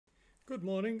Good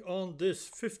morning on this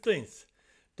 15th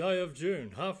day of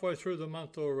June, halfway through the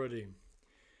month already.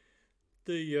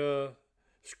 The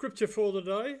scripture for the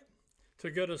day,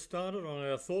 to get us started on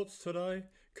our thoughts today,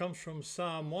 comes from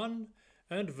Psalm 1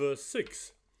 and verse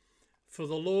 6. For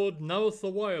the Lord knoweth the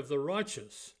way of the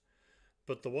righteous,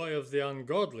 but the way of the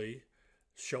ungodly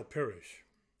shall perish.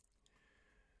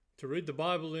 To read the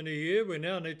Bible in a year, we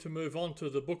now need to move on to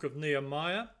the book of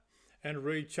Nehemiah and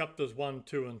read chapters 1,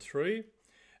 2 and 3.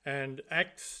 And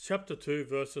Acts chapter 2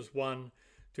 verses 1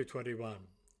 to 21.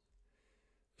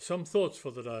 Some thoughts for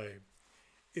the day.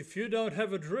 If you don't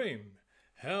have a dream,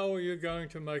 how are you going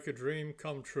to make a dream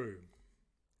come true?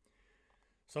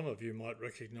 Some of you might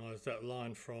recognize that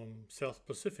line from South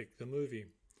Pacific, the movie.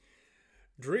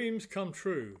 Dreams come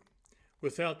true.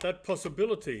 Without that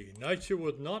possibility, nature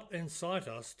would not incite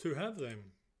us to have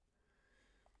them.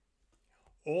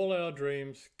 All our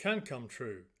dreams can come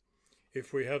true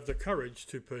if we have the courage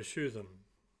to pursue them.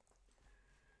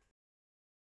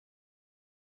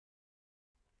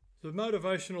 The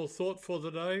motivational thought for the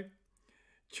day: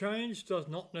 change does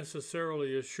not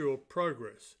necessarily assure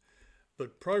progress,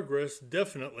 but progress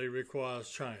definitely requires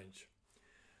change.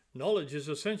 Knowledge is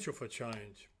essential for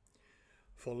change,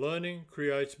 for learning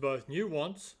creates both new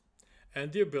wants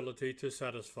and the ability to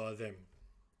satisfy them.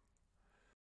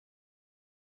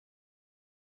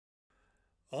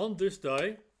 On this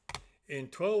day, in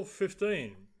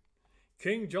 1215,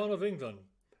 King John of England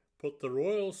put the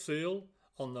royal seal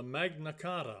on the Magna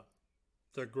Carta,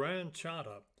 the Grand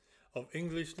Charter of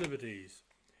English liberties,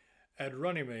 at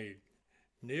Runnymede,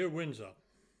 near Windsor.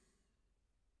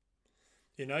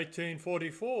 In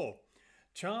 1844,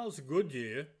 Charles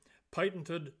Goodyear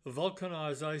patented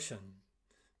vulcanization.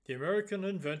 The American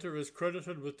inventor is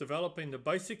credited with developing the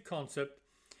basic concept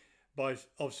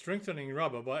of strengthening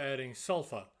rubber by adding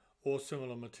sulfur or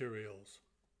similar materials.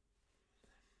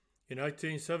 In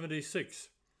 1876,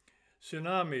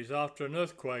 tsunamis after an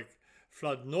earthquake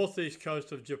flood northeast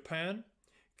coast of Japan,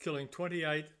 killing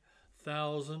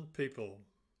 28,000 people.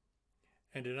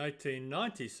 And in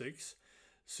 1896,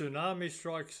 tsunami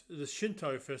strikes the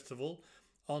Shinto festival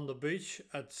on the beach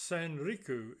at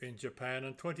Sanriku in Japan,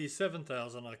 and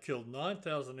 27,000 are killed,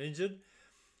 9,000 injured,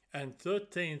 and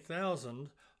 13,000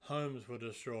 homes were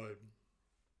destroyed.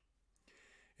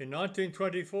 In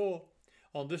 1924,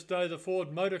 on this day, the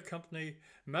Ford Motor Company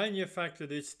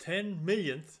manufactured its 10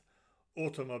 millionth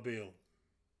automobile.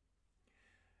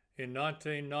 In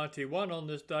 1991, on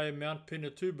this day, Mount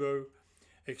Pinatubo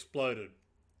exploded.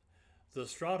 The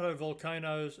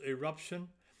stratovolcano's eruption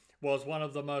was one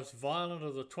of the most violent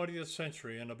of the 20th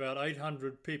century, and about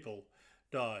 800 people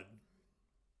died.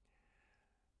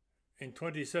 In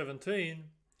 2017,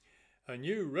 a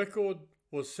new record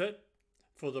was set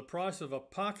for the price of a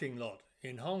parking lot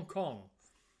in Hong Kong.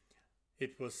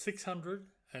 It was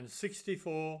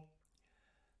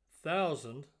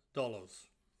 $664,000.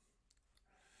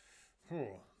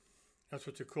 That's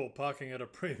what you call parking at a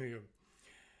premium.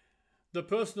 The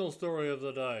personal story of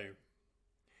the day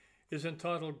is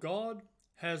entitled, God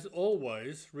Has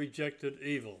Always Rejected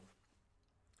Evil.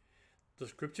 The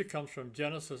scripture comes from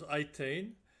Genesis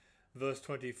 18, verse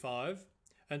 25,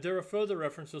 and there are further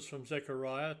references from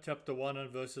Zechariah chapter 1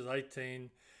 and verses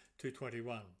 18 to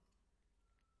 21.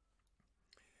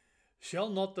 Shall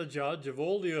not the judge of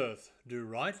all the earth do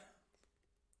right?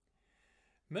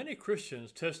 Many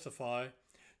Christians testify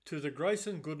to the grace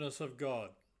and goodness of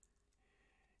God.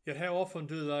 Yet how often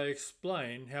do they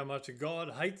explain how much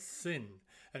God hates sin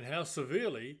and how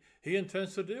severely he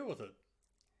intends to deal with it?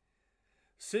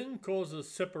 Sin causes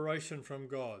separation from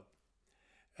God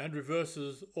and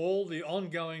reverses all the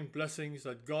ongoing blessings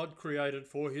that God created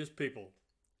for his people.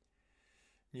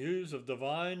 News of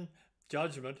divine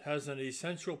judgment has an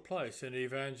essential place in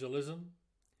evangelism.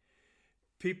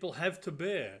 People have to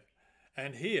bear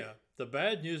and hear the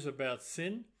bad news about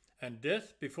sin and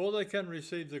death before they can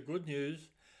receive the good news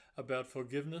about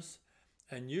forgiveness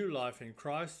and new life in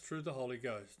Christ through the Holy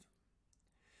Ghost.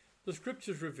 The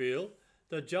scriptures reveal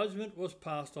that judgment was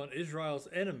passed on Israel's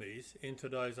enemies in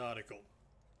today's article.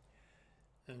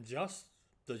 And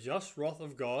the just wrath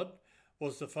of God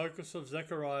was the focus of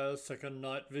Zechariah's second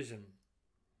night vision.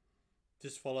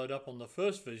 This followed up on the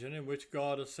first vision, in which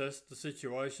God assessed the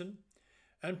situation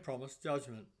and promised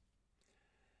judgment.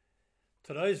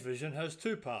 Today's vision has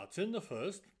two parts. In the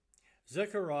first,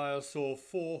 Zechariah saw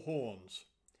 4 horns.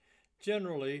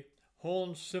 Generally,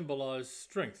 horns symbolize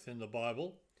strength in the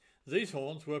Bible. These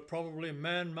horns were probably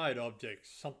man-made objects,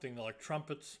 something like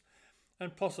trumpets,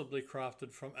 and possibly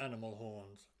crafted from animal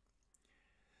horns.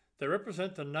 They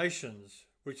represent the nations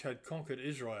which had conquered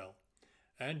Israel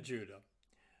and Judah,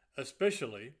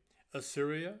 especially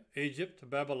Assyria, Egypt,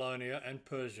 Babylonia, and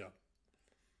Persia.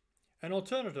 An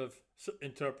alternative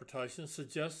interpretation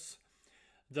suggests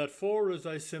that 4 is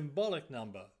a symbolic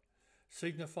number,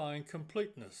 signifying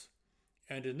completeness,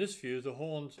 and in this view the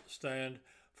horns stand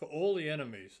for all the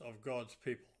enemies of God's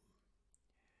people.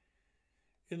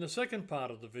 In the second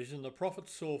part of the vision, the prophet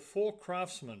saw 4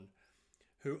 craftsmen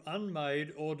who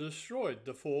unmade or destroyed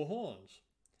the 4 horns.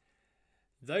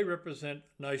 They represent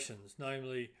nations,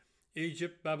 namely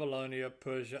Egypt, Babylonia,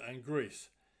 Persia, and Greece,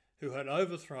 who had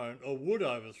overthrown or would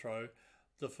overthrow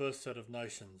the first set of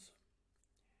nations.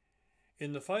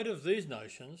 In the fate of these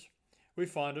nations, we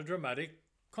find a dramatic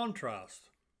contrast.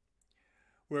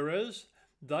 Whereas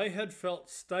they had felt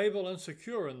stable and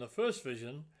secure in the first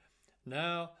vision,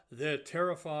 now they're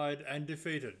terrified and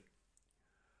defeated.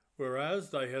 Whereas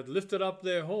they had lifted up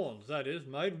their horns, that is,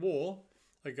 made war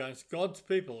against God's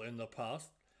people in the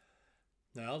past,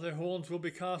 now their horns will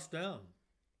be cast down.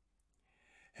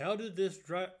 How did this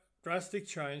drastic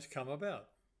change come about?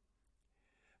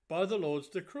 By the Lord's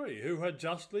decree, who had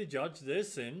justly judged their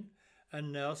sin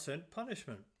and now sent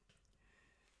punishment.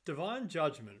 Divine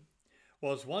judgment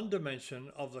was one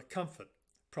dimension of the comfort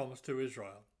promised to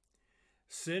Israel.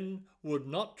 Sin would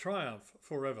not triumph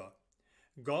forever.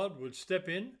 God would step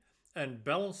in and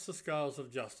balance the scales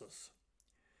of justice.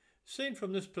 Seen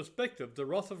from this perspective, the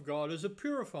wrath of God is a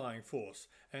purifying force,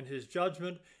 and his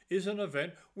judgment is an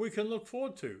event we can look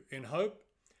forward to in hope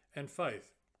and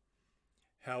faith.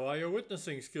 How are your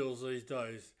witnessing skills these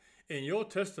days? In your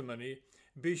testimony,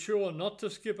 be sure not to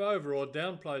skip over or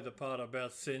downplay the part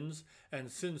about sins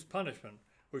and sin's punishment,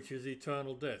 which is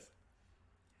eternal death.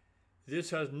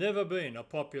 This has never been a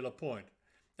popular point,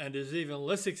 and is even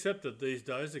less accepted these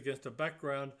days against a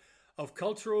background of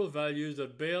cultural values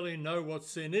that barely know what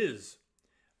sin is,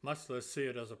 much less see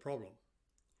it as a problem.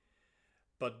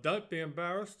 But don't be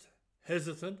embarrassed,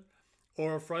 hesitant,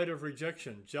 or afraid of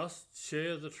rejection. Just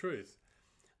share the truth.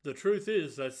 The truth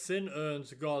is that sin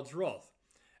earns God's wrath,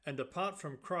 and apart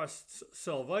from Christ's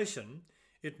salvation,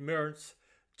 it merits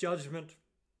judgment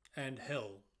and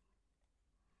hell.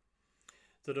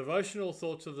 The devotional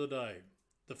thoughts of the day.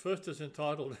 The first is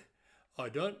entitled, I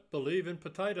Don't Believe in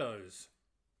Potatoes.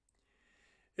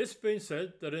 It's been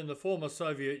said that in the former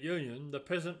Soviet Union, the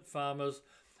peasant farmers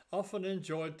often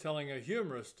enjoyed telling a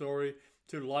humorous story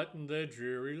to lighten their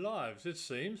dreary lives. It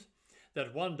seems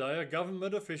that one day a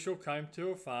government official came to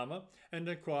a farmer and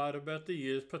inquired about the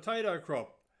year's potato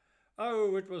crop.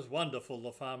 Oh, it was wonderful,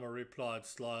 the farmer replied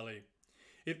slyly.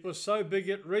 It was so big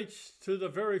it reached to the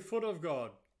very foot of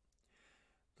God.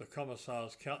 The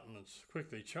commissar's countenance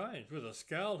quickly changed. With a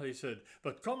scowl, he said,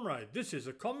 But comrade, this is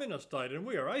a communist state and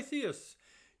we are atheists.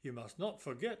 You must not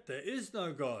forget there is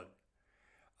no God.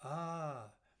 Ah,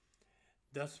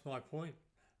 that's my point,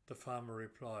 the farmer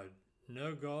replied.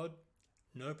 No God,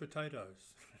 no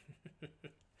potatoes.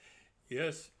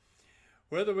 Yes,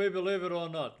 whether we believe it or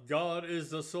not, God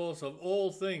is the source of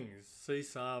all things. See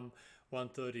Psalm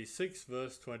 136,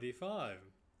 verse 25.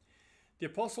 The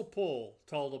Apostle Paul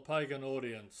told a pagan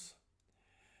audience,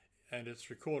 and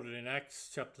it's recorded in Acts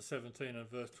chapter 17 and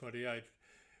verse 28,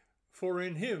 For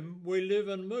in him we live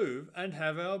and move and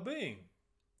have our being.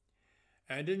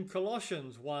 And in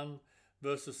Colossians 1,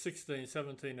 verses 16,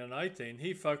 17 and 18,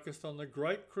 he focused on the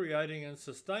great creating and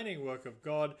sustaining work of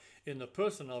God in the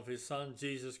person of his Son,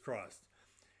 Jesus Christ.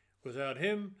 Without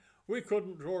him, we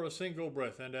couldn't draw a single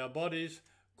breath and our bodies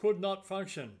could not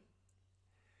function.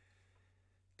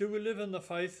 Do we live in the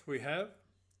faith we have?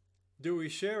 Do we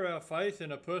share our faith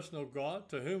in a personal God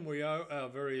to whom we owe our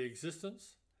very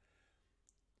existence?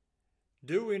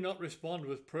 Do we not respond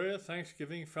with prayer,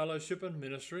 thanksgiving, fellowship and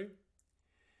ministry?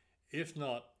 If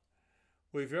not,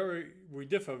 we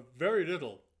differ very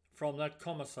little from that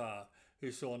commissar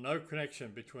who saw no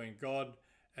connection between God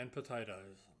and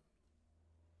potatoes.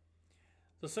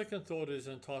 The second thought is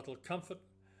entitled Comfort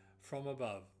from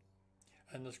Above,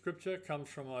 and the scripture comes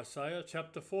from Isaiah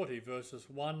chapter 40, verses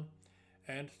 1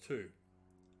 and 2.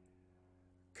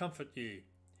 Comfort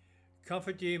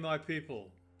ye my people,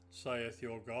 saith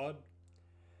your God.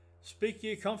 Speak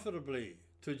ye comfortably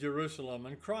to Jerusalem,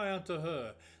 and cry unto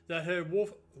her that her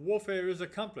warfare is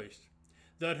accomplished,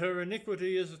 that her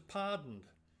iniquity is pardoned.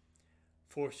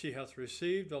 For she hath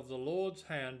received of the Lord's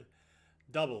hand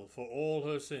double for all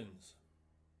her sins.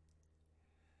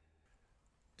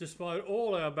 Despite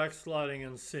all our backsliding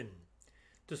and sin,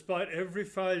 despite every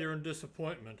failure and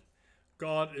disappointment,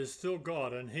 God is still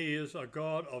God, and he is a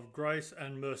God of grace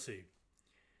and mercy.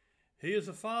 He is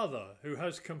a Father who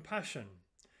has compassion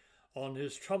on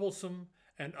his troublesome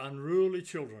and unruly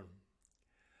children.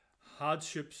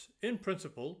 Hardships, in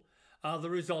principle, are the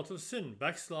result of sin,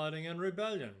 backsliding and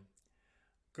rebellion.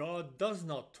 God does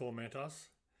not torment us.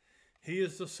 He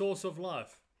is the source of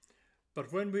life.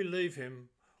 But when we leave him,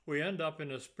 we end up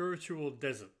in a spiritual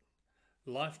desert.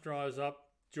 Life dries up,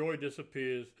 joy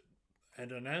disappears,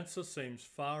 and an answer seems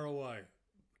far away.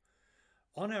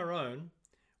 On our own,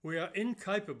 we are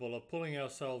incapable of pulling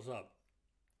ourselves up.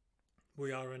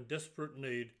 We are in desperate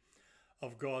need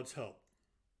of God's help.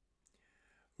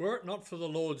 Were it not for the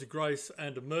Lord's grace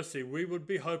and mercy, we would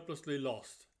be hopelessly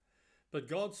lost. But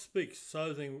God speaks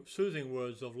soothing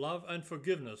words of love and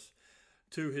forgiveness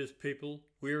to his people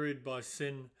wearied by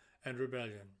sin and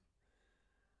rebellion.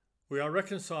 We are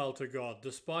reconciled to God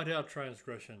despite our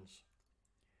transgressions.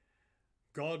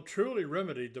 God truly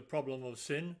remedied the problem of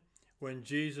sin when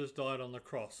Jesus died on the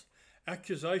cross.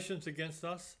 Accusations against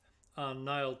us are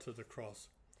nailed to the cross.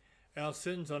 Our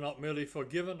sins are not merely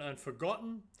forgiven and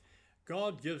forgotten.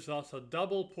 God gives us a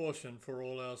double portion for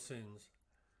all our sins.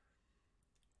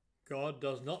 God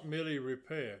does not merely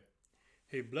repair,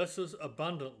 he blesses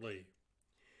abundantly.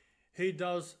 He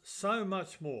does so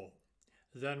much more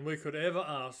than we could ever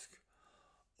ask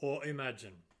or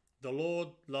imagine. The Lord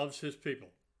loves his people.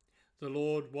 The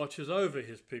Lord watches over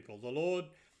his people. The Lord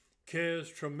cares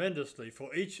tremendously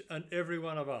for each and every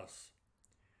one of us.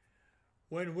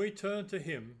 When we turn to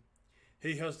him,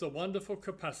 he has the wonderful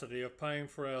capacity of paying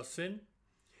for our sin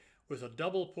with a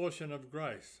double portion of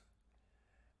grace.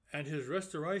 And his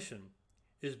restoration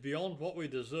is beyond what we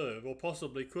deserve or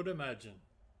possibly could imagine.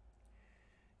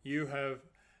 You have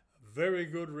very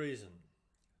good reason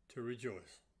to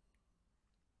rejoice.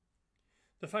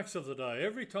 The facts of the day.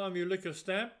 Every time you lick a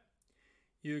stamp,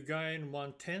 you gain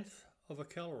 1/10 of a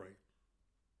calorie.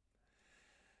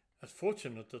 It's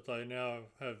fortunate that they now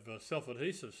have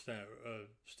self-adhesive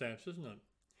stamps, isn't it?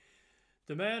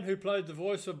 The man who played the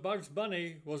voice of Bugs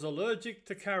Bunny was allergic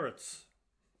to carrots.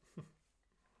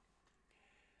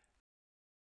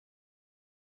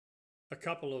 A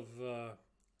couple of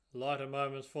lighter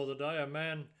moments for the day. A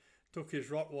man took his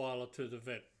Rottweiler to the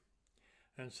vet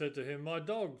and said to him, "My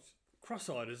dog's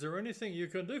cross-eyed. Is there anything you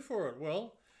can do for it?"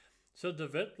 "Well," said the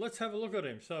vet, "let's have a look at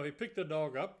him." So he picked the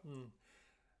dog up and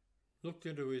looked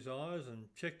into his eyes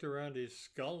and checked around his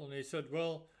skull, and he said,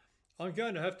 "Well, I'm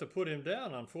going to have to put him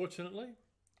down, unfortunately."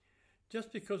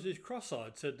 "Just because he's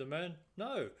cross-eyed," said the man.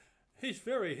 "No, he's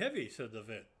very heavy," said the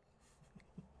vet.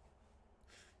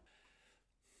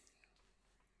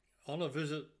 On a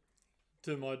visit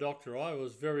to my doctor, I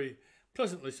was very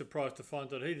pleasantly surprised to find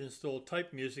that he'd installed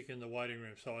tape music in the waiting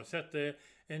room. So I sat there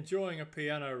enjoying a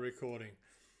piano recording.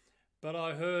 But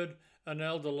I heard an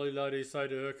elderly lady say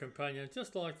to her companion,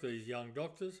 "Just like these young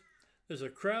doctors, there's a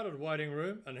crowded waiting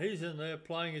room and he's in there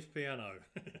playing his piano."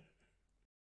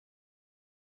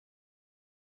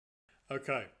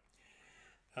 Okay,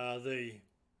 the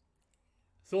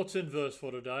thoughts in verse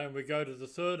for today, and we go to the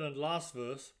third and last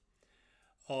verse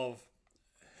of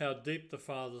how deep the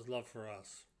Father's love for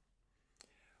us.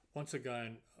 Once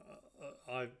again,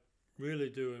 I really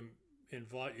do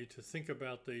invite you to think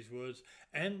about these words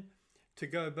and to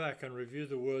go back and review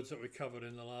the words that we covered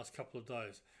in the last couple of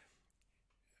days.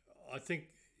 I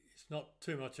think it's not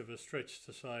too much of a stretch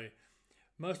to say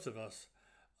most of us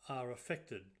are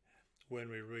affected when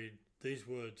we read these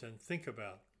words and think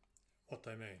about what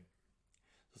they mean.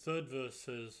 The third verse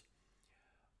says,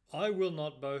 "I will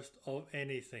not boast of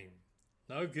anything,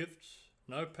 no gifts,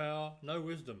 no power, no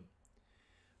wisdom,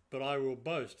 but I will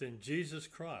boast in Jesus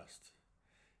Christ,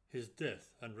 his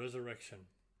death and resurrection.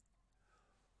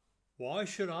 Why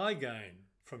should I gain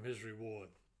from his reward?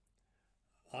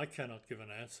 I cannot give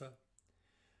an answer,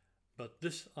 but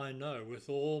this I know with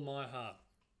all my heart,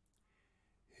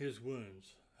 his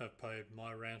wounds have paid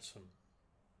my ransom."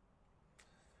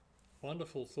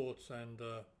 Wonderful thoughts, and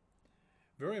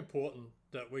very important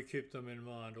that we keep them in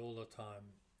mind all the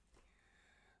time.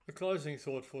 The closing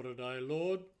thought for today: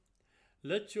 Lord,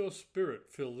 let your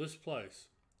Spirit fill this place.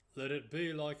 Let it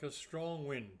be like a strong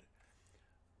wind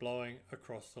blowing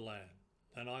across the land.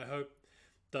 And I hope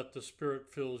that the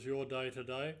Spirit fills your day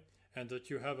today and that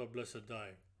you have a blessed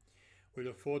day. We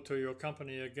look forward to your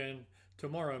company again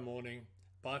tomorrow morning.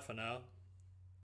 Bye for now.